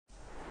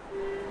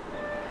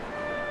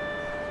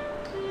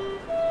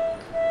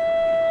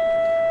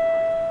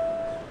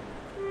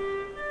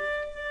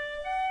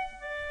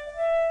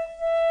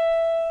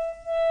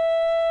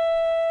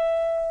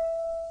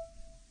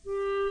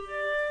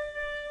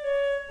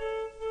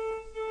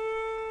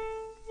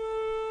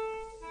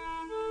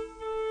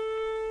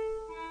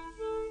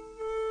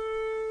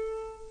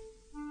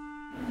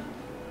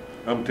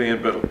I'm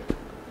Dan Biddle.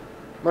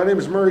 My name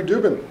is Murray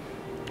Dubin.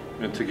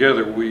 And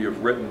together we have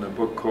written a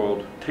book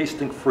called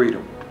Tasting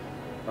Freedom,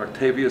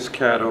 Octavius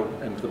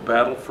Catto and the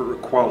Battle for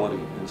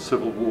Equality in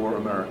Civil War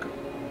America.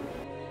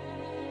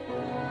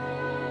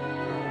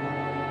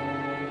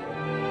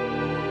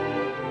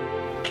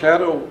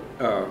 Catto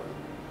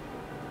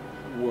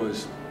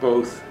was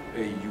both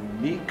a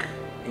unique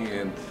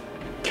and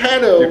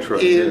Catto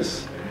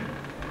is,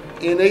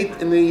 in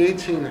the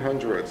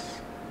 1800s,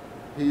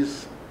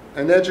 he's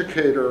an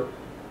educator,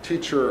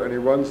 teacher, and he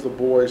runs the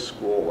boys'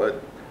 school at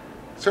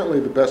certainly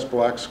the best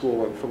black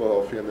school in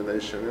Philadelphia in the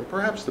nation, and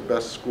perhaps the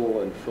best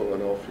school in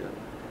Philadelphia.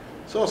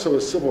 He's also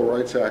a civil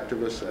rights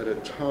activist at a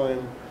time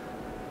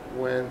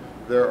when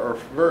there are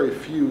very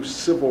few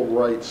civil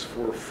rights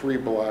for free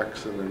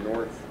blacks in the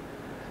North.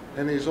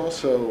 And he's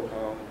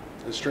also,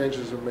 as strange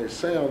as it may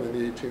sound, in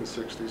the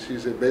 1860s,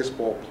 he's a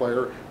baseball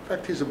player. In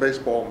fact, he's a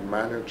baseball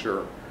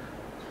manager.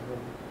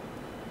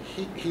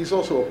 He's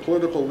also a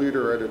political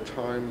leader at a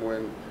time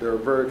when there are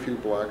very few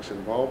blacks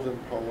involved in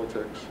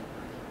politics.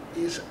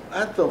 He's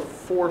at the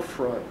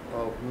forefront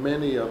of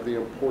many of the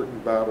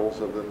important battles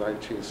of the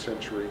 19th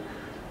century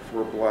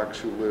for blacks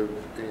who live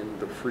in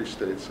the free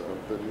states of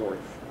the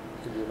North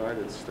in the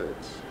United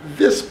States.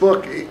 This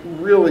book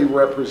really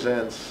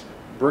represents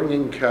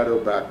bringing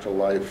Catto back to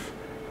life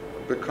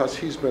because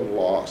he's been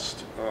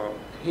lost.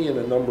 He and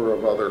a number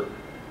of other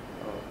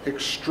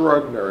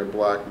extraordinary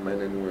black men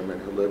and women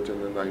who lived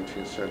in the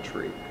 19th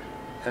century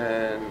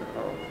and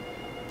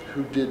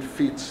who did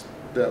feats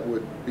that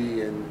would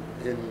be in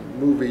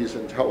movies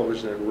and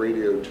television and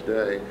radio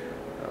today.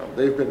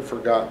 They've been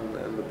forgotten,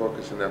 and the book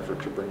is an effort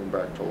to bring them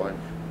back to life.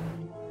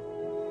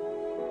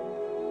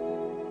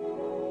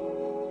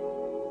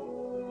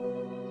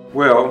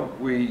 Well,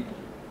 we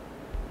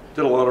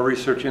did a lot of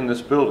research in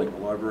this building, the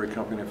Library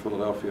Company of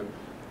Philadelphia,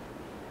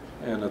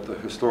 and at the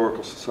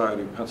Historical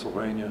Society of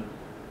Pennsylvania.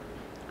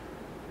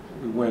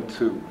 We went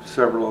to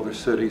several other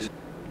cities.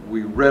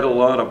 We read a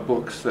lot of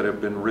books that have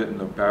been written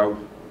about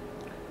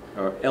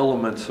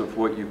elements of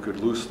what you could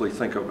loosely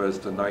think of as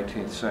the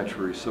 19th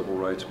century civil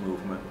rights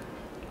movement.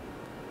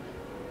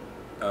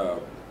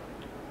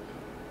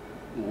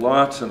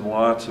 Lots and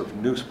lots of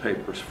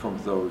newspapers from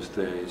those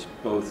days,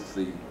 both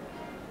the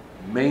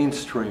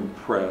mainstream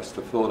press,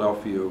 the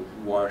Philadelphia,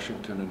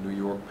 Washington, and New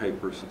York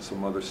papers and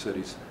some other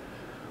cities,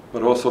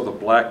 but also the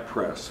black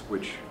press,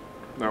 which,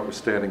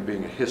 notwithstanding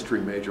being a history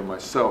major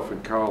myself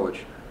in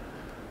college,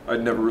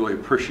 I'd never really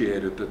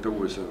appreciated that there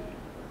was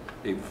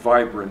a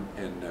vibrant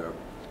and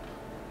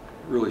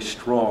really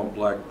strong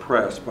black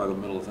press by the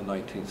middle of the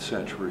 19th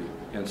century.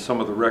 And some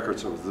of the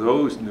records of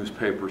those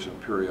newspapers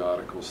and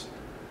periodicals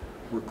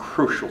were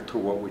crucial to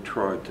what we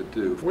tried to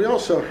do. We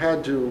also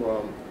had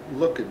to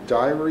look at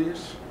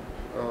diaries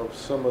of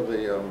some of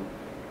the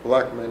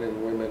black men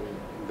and women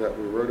that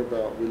we wrote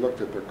about. We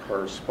looked at their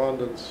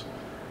correspondence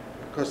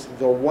because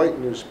the white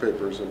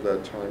newspapers of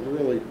that time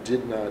really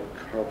did not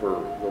cover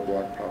the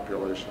black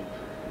population.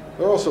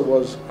 There also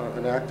was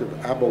an active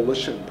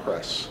abolition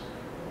press,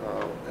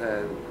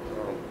 and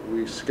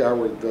we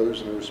scoured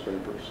those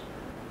newspapers.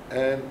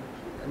 And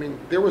I mean,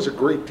 there was a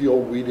great deal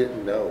we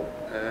didn't know,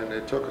 and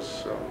it took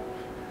us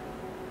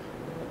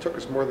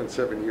more than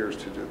 7 years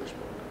to do this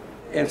book.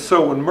 And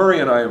so when Murray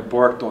and I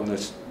embarked on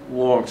this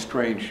long,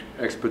 strange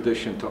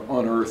expedition to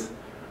unearth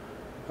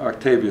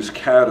Octavius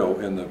Catto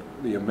and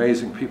the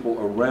amazing people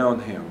around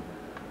him,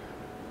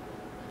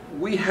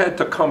 we had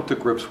to come to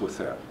grips with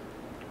that.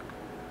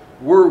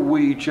 Were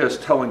we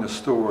just telling a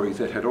story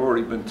that had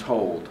already been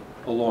told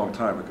a long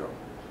time ago?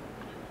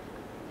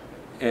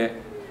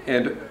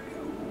 And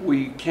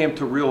we came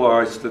to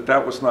realize that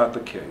that was not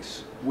the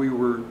case. We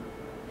were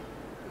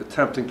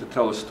attempting to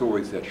tell a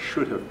story that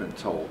should have been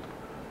told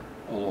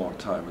a long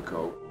time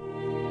ago.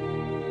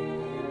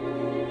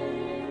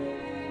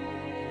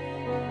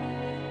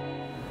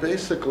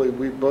 Basically,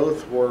 we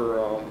both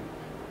were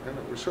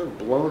sort of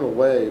blown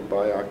away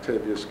by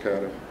Octavius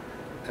Catto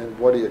and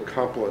what he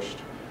accomplished,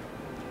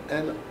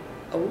 and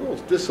a little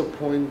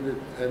disappointed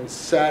and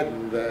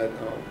saddened that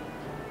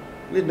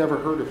we had never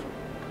heard of him.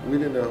 We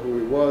didn't know who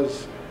he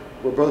was.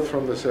 We're both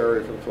from this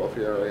area, from the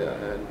Philadelphia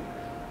area, and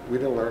we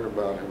didn't learn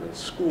about him in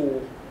school.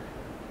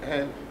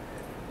 And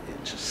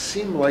it just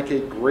seemed like a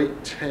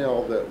great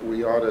tale that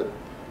we ought to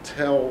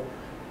tell.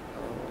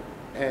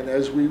 And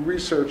as we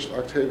researched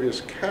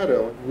Octavius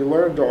Catto, we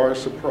learned to our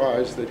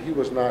surprise that he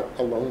was not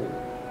alone,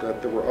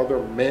 that there were other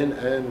men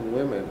and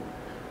women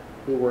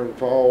who were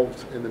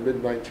involved in the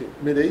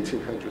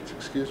mid-1800s,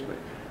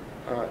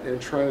 in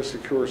trying to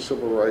secure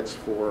civil rights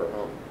for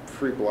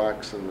free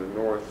blacks in the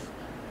North.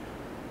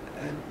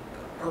 And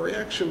our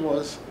reaction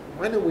was,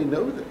 why don't we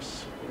know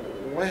this?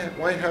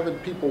 Why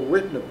haven't people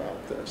written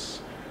about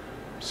this?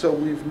 So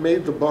we've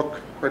made the book,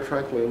 quite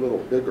frankly, a little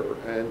bigger,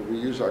 and we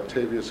use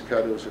Octavius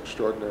Catto's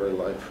extraordinary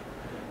life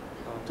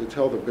to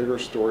tell the bigger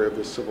story of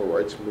the civil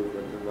rights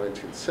movement in the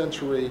 19th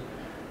century.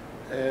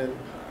 And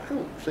I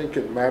don't think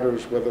it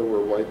matters whether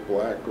we're white,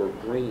 black, or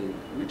green.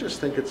 We just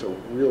think it's a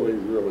really,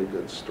 really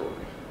good story.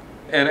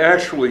 And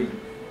actually,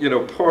 you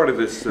know, part of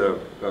this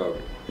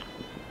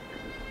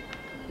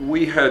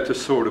we had to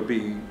sort of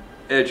be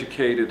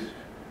educated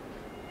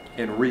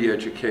and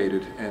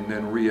re-educated and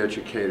then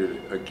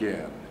re-educated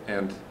again.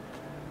 And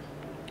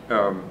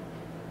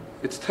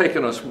it's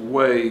taken us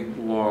way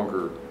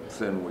longer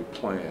than we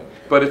planned.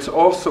 But it's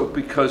also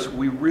because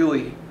we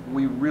really,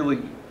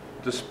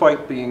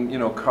 despite being, you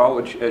know,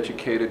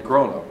 college-educated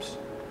grown-ups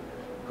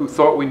who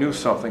thought we knew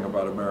something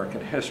about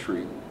American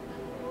history,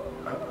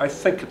 I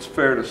think it's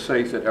fair to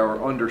say that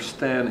our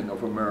understanding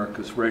of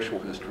America's racial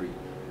history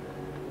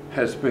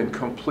has been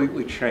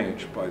completely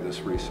changed by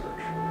this research.